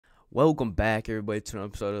Welcome back, everybody, to an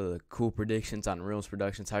episode of the Cool Predictions on Realms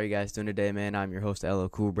Productions. How are you guys doing today, man? I'm your host,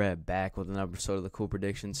 LLCOOLBRAD, back with another episode of the Cool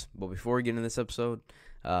Predictions. But before we get into this episode,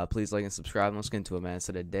 please like and subscribe. Let's get into it, man.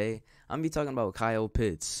 So today, I'm going to be talking about Kyle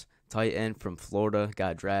Pitts, tight end from Florida,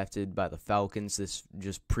 got drafted by the Falcons this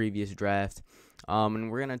just previous draft. And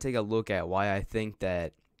we're going to take a look at why I think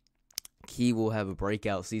that he will have a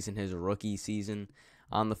breakout season, his rookie season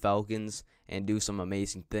on the Falcons, and do some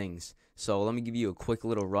amazing things. So let me give you a quick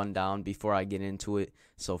little rundown before I get into it.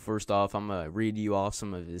 So first off, I'm going to read you off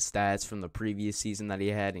some of his stats from the previous season that he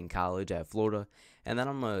had in college at Florida. And then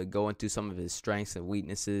I'm going to go into some of his strengths and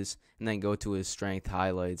weaknesses, and then go to his strength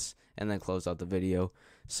highlights, and then close out the video.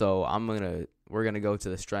 So we're going to go to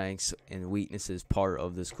the strengths and weaknesses part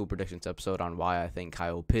of this Cool Predictions episode on why I think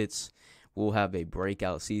Kyle Pitts will have a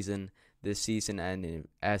breakout season this season and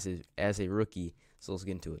as a rookie. So let's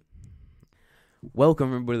get into it. Welcome,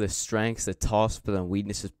 everybody, to the strengths, the toss, and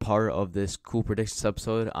weaknesses part of this Cool Predictions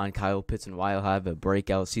episode on Kyle Pitts and why he'll have a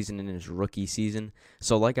breakout season in his rookie season.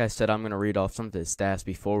 So like I said, I'm going to read off some of the stats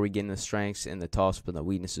before we get into the strengths and the toss, and the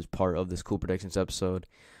weaknesses part of this Cool Predictions episode.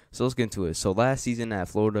 So let's get into it. So last season at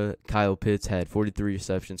Florida, Kyle Pitts had 43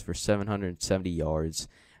 receptions for 770 yards,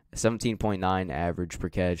 17.9 average per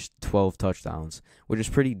catch, 12 touchdowns, which is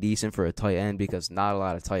pretty decent for a tight end because not a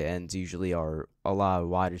lot of tight ends usually are a lot of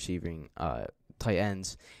wide receiving tight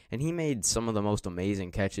ends, and he made some of the most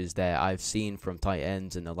amazing catches that I've seen from tight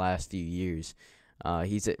ends in the last few years.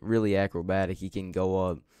 He's really acrobatic. He can go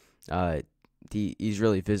up. He's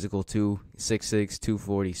really physical too. 6'6",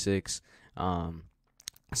 246.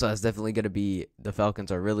 So that's definitely going to be, the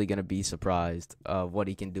Falcons are really going to be surprised of what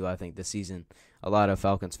he can do, I think, this season. A lot of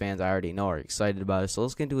Falcons fans I already know are excited about it. So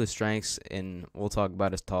let's get into his strengths, and we'll talk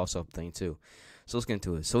about his toss-up thing too. So let's get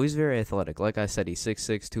into it. So he's very athletic. Like I said, he's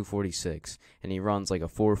 6'6", 246, and he runs like a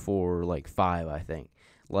 4.4, like 5, I think.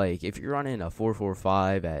 Like, if you're running a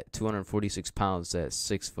 4.45 at 246 pounds at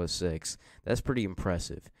 6'6", that's pretty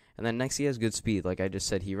impressive. And then next, he has good speed. Like I just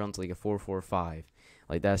said, he runs like a 4.45.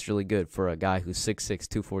 Like, that's really good for a guy who's 6'6",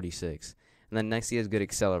 246. And then next, he has good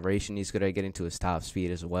acceleration. He's good at getting to his top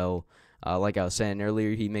speed as well. Like I was saying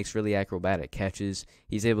earlier, he makes really acrobatic catches.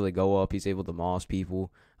 He's able to go up. He's able to moss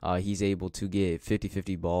people. He's able to get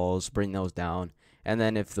 50-50 balls, bring those down. And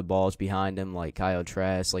then if the ball's behind him, like Kyle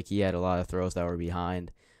Trask, like he had a lot of throws that were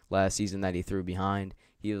behind last season that he threw behind,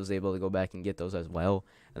 he was able to go back and get those as well.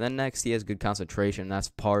 And then next, he has good concentration. That's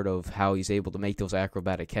part of how he's able to make those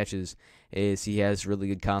acrobatic catches, is he has really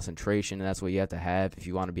good concentration, and that's what you have to have if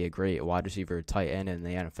you want to be a great wide receiver tight end in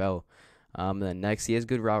the NFL. And then next, he has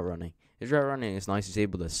good route running. His route running is nice. He's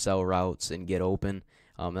able to sell routes and get open.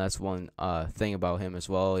 That's one thing about him as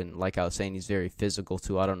well. And like I was saying, he's very physical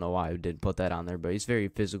too. I don't know why I didn't put that on there, but he's very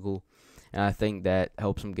physical. And I think that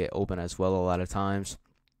helps him get open as well a lot of times.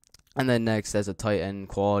 And then next, as a tight end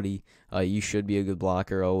quality, you should be a good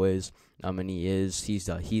blocker always. And he is. He's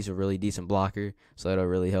a really decent blocker, so that'll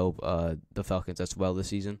really help the Falcons as well this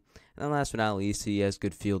season. And then last but not least, he has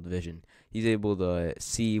good field vision. He's able to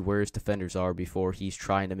see where his defenders are before he's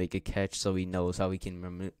trying to make a catch, so he knows how he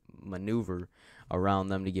can maneuver around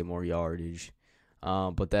them to get more yardage.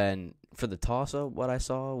 But then for the toss-up, what I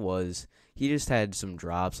saw was he just had some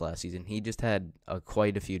drops last season. He just had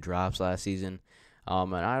quite a few drops last season.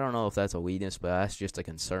 And I don't know if that's a weakness, but that's just a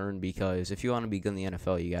concern, because if you want to be good in the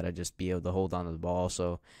NFL, you got to just be able to hold on to the ball.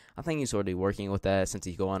 So I think he's already working with that since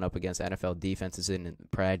he's going up against NFL defenses in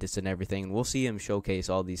practice and everything. We'll see him showcase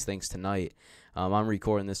all these things tonight. I'm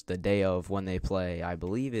recording this the day of when they play. I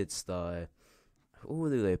believe it's who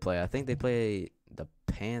do they play? I think they play the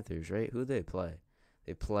Panthers, right? Who do they play?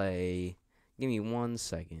 They play, give me 1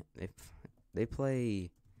 second. They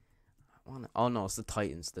play... Oh, no, it's the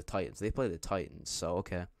Titans. They play the Titans. So,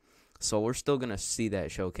 okay. So, we're still going to see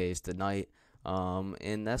that showcase tonight.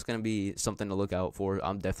 And that's going to be something to look out for.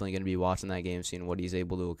 I'm definitely going to be watching that game, seeing what he's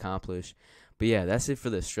able to accomplish. But, yeah, that's it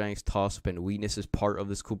for the strengths, toss-up, and weaknesses part of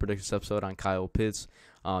this Cool Predictions episode on Kyle Pitts.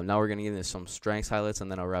 Now we're going to get into some strengths highlights,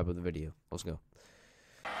 and then I'll wrap up the video. Let's go.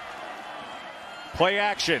 Play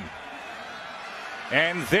action.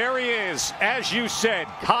 And there he is, as you said,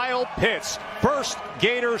 Kyle Pitts, first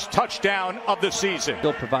Gators touchdown of the season.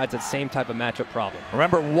 Still provides that same type of matchup problem.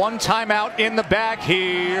 Remember, one timeout in the bag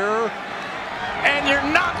here, and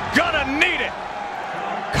you're not gonna need it.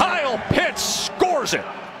 Kyle Pitts scores it.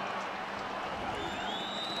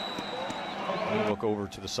 We'll look over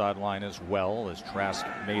to the sideline as well as Trask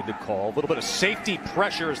made the call. A little bit of safety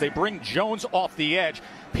pressure as they bring Jones off the edge.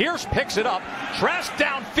 Pierce picks it up. Trask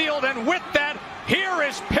downfield, and with that, here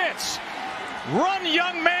is Pitts. Run,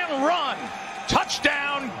 young man, run.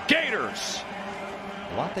 Touchdown, Gators.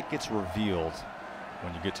 A lot that gets revealed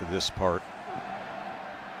when you get to this part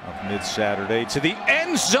of mid-Saturday. To the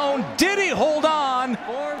end zone. Did he hold on?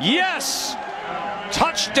 Yes!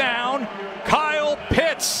 Touchdown, Kyle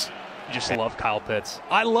Pitts. I just love Kyle Pitts.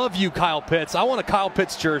 I love you, Kyle Pitts. I want a Kyle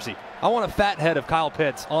Pitts jersey. I want a fat head of Kyle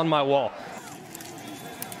Pitts on my wall.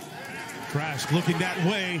 Trask looking that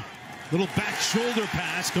way. Little back shoulder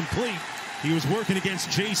pass complete. He was working against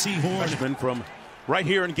J.C. Horn. Freshman from right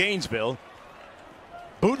here in Gainesville.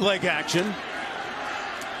 Bootleg action.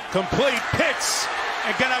 Complete. Pitts.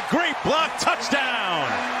 And got a great block. Touchdown.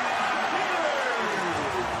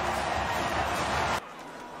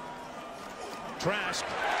 Trask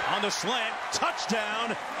on the slant.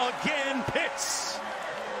 Touchdown. Again, Pitts.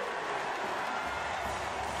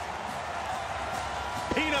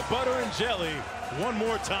 Peanut butter and jelly one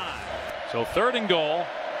more time. So 3rd and goal.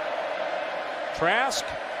 Trask.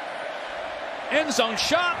 End zone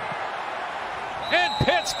shot. And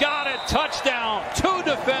Pitts got it. Touchdown. 2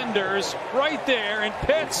 defenders right there. And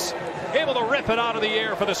Pitts able to rip it out of the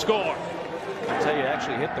air for the score. I tell you, it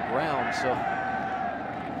actually hit the ground, so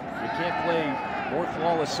you can't play more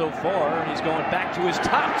flawless so far. And he's going back to his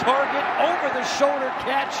top target. Over the shoulder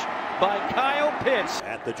catch by Kyle Pitts.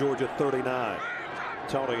 At the Georgia 39.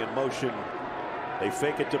 Tony in motion. They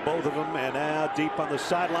fake it to both of them, and now deep on the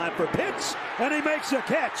sideline for Pitts, and he makes a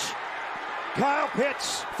catch. Kyle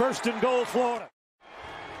Pitts, 1st and goal, Florida.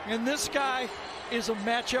 And this guy is a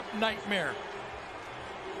matchup nightmare.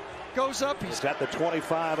 Goes up, He's at the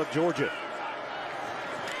 25 of Georgia.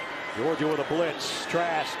 Georgia with a blitz.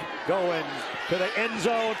 Trask going to the end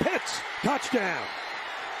zone. Pitts, touchdown.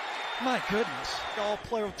 my goodness, all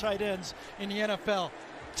player tight ends in the NFL.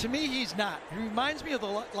 To me, he's not. He reminds me of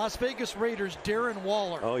the Las Vegas Raiders' Darren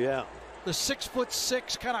Waller. Oh, yeah. The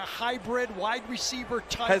 6'6", kind of hybrid wide receiver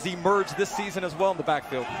type. Has emerged this season as well in the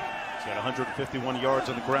backfield. He's got 151 yards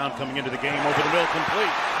on the ground coming into the game. Over the middle,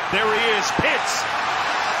 complete. There he is, Pitts.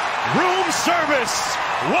 Room service.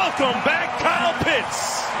 Welcome back, Kyle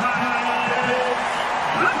Pitts.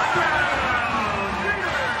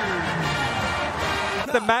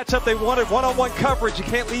 The matchup they wanted, one-on-one coverage. You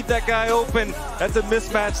can't leave that guy open. That's a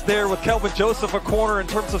mismatch there with Kelvin Joseph, a corner in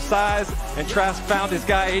terms of size, and Trask found his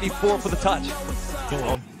guy 84 for the touch.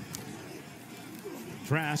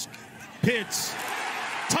 Trask, Pitts,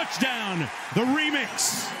 touchdown, the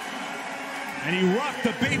remix. And he rocked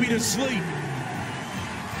the baby to sleep.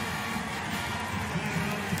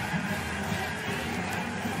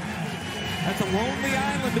 That's a lonely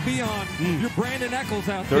island to be on. You're Brandon Eccles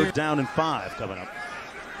out there. 3rd down and 5 coming up.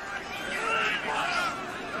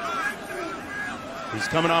 He's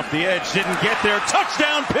coming off the edge, didn't get there.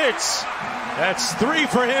 Touchdown, Pitts. That's 3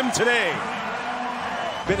 for him today.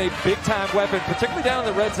 Been a big-time weapon, particularly down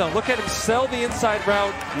in the red zone. Look at him sell the inside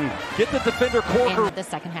route, get the defender corker. In the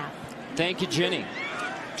second half. Thank you, Jenny.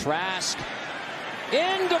 Trask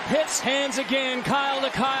into Pitts' hands again. Kyle to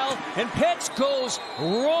Kyle, and Pitts goes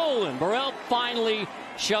rolling. Burrell finally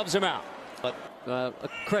shoves him out. But a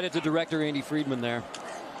credit to director Andy Friedman there.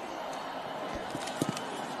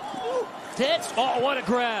 Pitts, oh, what a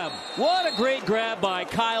grab. What a great grab by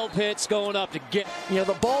Kyle Pitts going up to get. You know,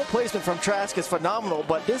 the ball placement from Trask is phenomenal,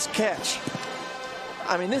 but this catch,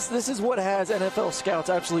 I mean, this is what has NFL scouts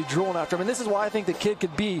absolutely drooling after him. And this is why I think the kid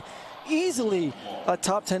could be easily a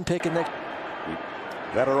top 10 pick in next.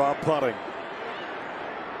 Better off punting.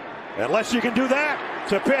 Unless you can do that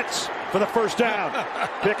to Pitts for the first down.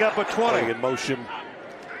 Pick up a 20 in motion.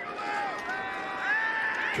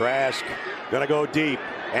 Trask gonna go deep.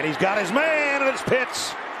 And he's got his man, and it's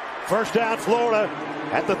Pitts. First down, Florida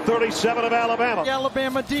at the 37 of Alabama. The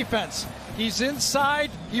Alabama defense. He's inside.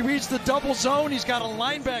 He reads the double zone. He's got a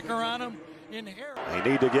linebacker on him. They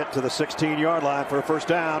need to get to the 16-yard line for a first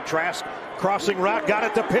down. Trask crossing route, got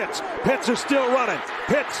it to Pitts. Pitts is still running.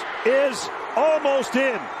 Pitts is almost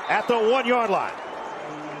in at the 1-yard line.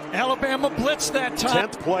 Alabama blitzed that time.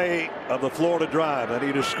 10th play of the Florida drive. They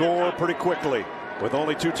need to score pretty quickly with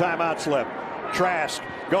only 2 timeouts left. Trask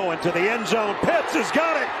going to the end zone. Pitts has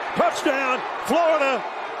got it. Touchdown, Florida.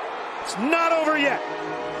 It's not over yet.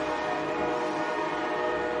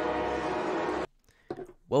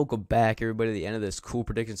 Welcome back, everybody, to the end of this Cool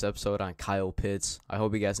Predictions episode on Kyle Pitts. I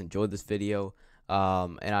hope you guys enjoyed this video,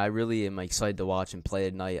 and I really am excited to watch him play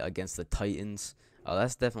tonight against the Titans.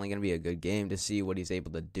 That's definitely going to be a good game to see what he's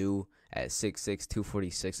able to do at 6'6",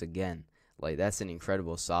 246 again. Like, that's an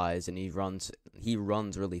incredible size, and he runs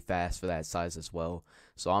really fast for that size as well.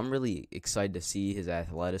 So I'm really excited to see his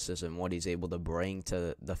athleticism and what he's able to bring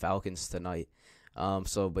to the Falcons tonight.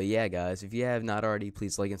 But yeah, guys, if you have not already,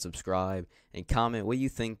 please like and subscribe and comment what you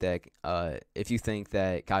think that, if you think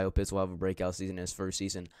that Kyle Pitts will have a breakout season in his first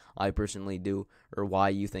season. I personally do, or why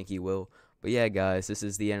you think he will. But yeah, guys, this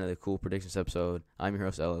is the end of the Cool Predictions episode. I'm your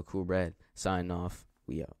host, LLCOOLBRAD, signing off.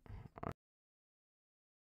 We out.